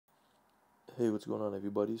Hey, what's going on,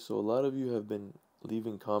 everybody? So a lot of you have been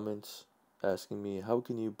leaving comments asking me, how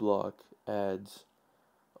can you block ads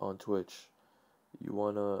on Twitch? You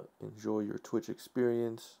want to enjoy your Twitch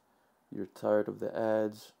experience, you're tired of the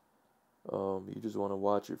ads, you just want to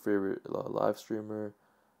watch your favorite live streamer,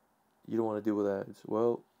 you don't want to deal with ads.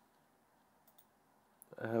 Well,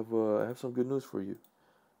 I have some good news for you.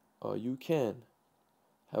 You can.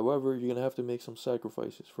 However, you're going to have to make some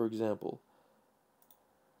sacrifices. For example,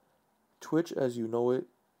 Twitch as you know it,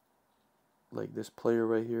 like this player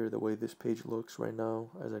right here, the way this page looks right now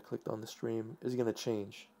as I clicked on the stream, is going to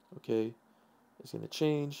change, okay? It's going to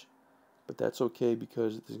change, but that's okay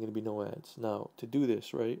because there's going to be no ads. Now, to do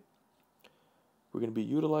this, right, we're going to be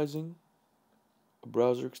utilizing a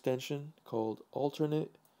browser extension called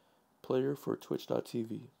Alternate Player for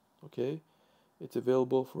Twitch.tv, okay? It's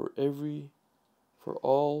available for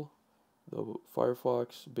all the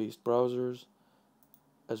Firefox based browsers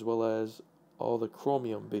as well as all the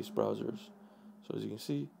Chromium based browsers. So as you can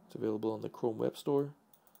see, it's available on the Chrome Web Store,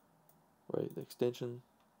 right? The extension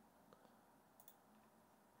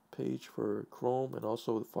page for Chrome and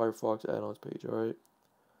also the Firefox add-ons page, alright?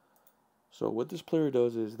 So what this player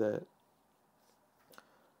does is that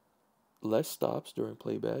less stops during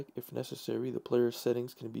playback. If necessary, the player's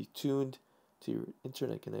settings can be tuned to your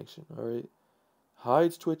internet connection, alright?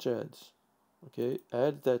 Hides Twitch ads, okay?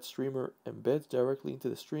 Ads that streamer embeds directly into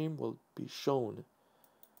the stream will be shown,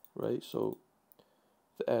 right? So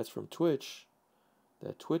the ads from Twitch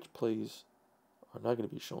that Twitch plays are not going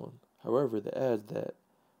to be shown. However, the ads that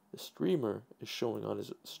the streamer is showing on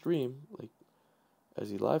his stream, like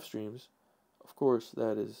as he live streams, of course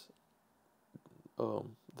that is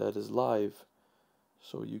live,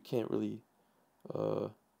 so you can't really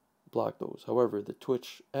block those. However, the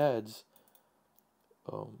Twitch ads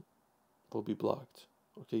will be blocked.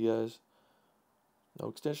 Okay, guys. Now,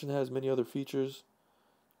 extension has many other features,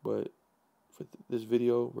 but for this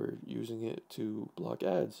video, we're using it to block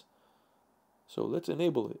ads. So let's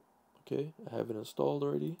enable it. Okay, I have it installed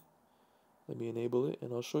already. Let me enable it,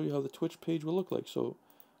 and I'll show you how the Twitch page will look like. So,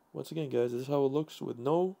 once again, guys, this is how it looks with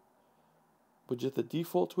just the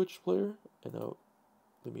default Twitch player. And now,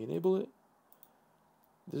 let me enable it.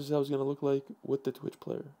 This is how it's gonna look like with the Twitch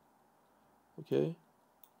player. Okay.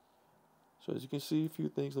 So as you can see, a few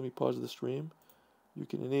things. Let me pause the stream. You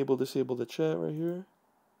can disable the chat right here.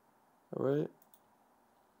 All right.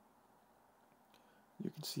 You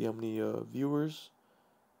can see how many viewers.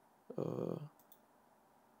 Let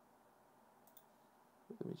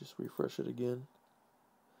me just refresh it again.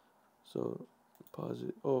 So pause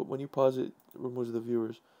it. Oh, when you pause it, it removes the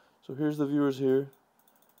viewers. So here's the viewers here.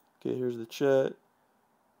 Okay, here's the chat.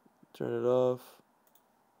 Turn it off.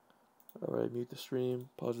 Alright, mute the stream.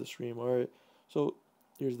 Pause the stream. Alright, so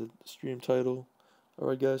here's the stream title.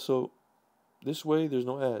 Alright, guys, so this way there's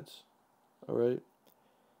no ads. Alright,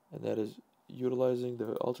 and that is utilizing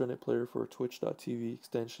the alternate player for Twitch.tv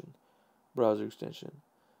extension, browser extension.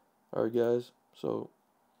 Alright, guys, so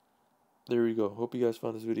there we go. Hope you guys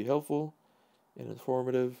found this video helpful and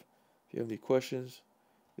informative. If you have any questions,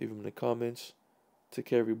 leave them in the comments. Take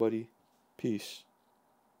care, everybody. Peace.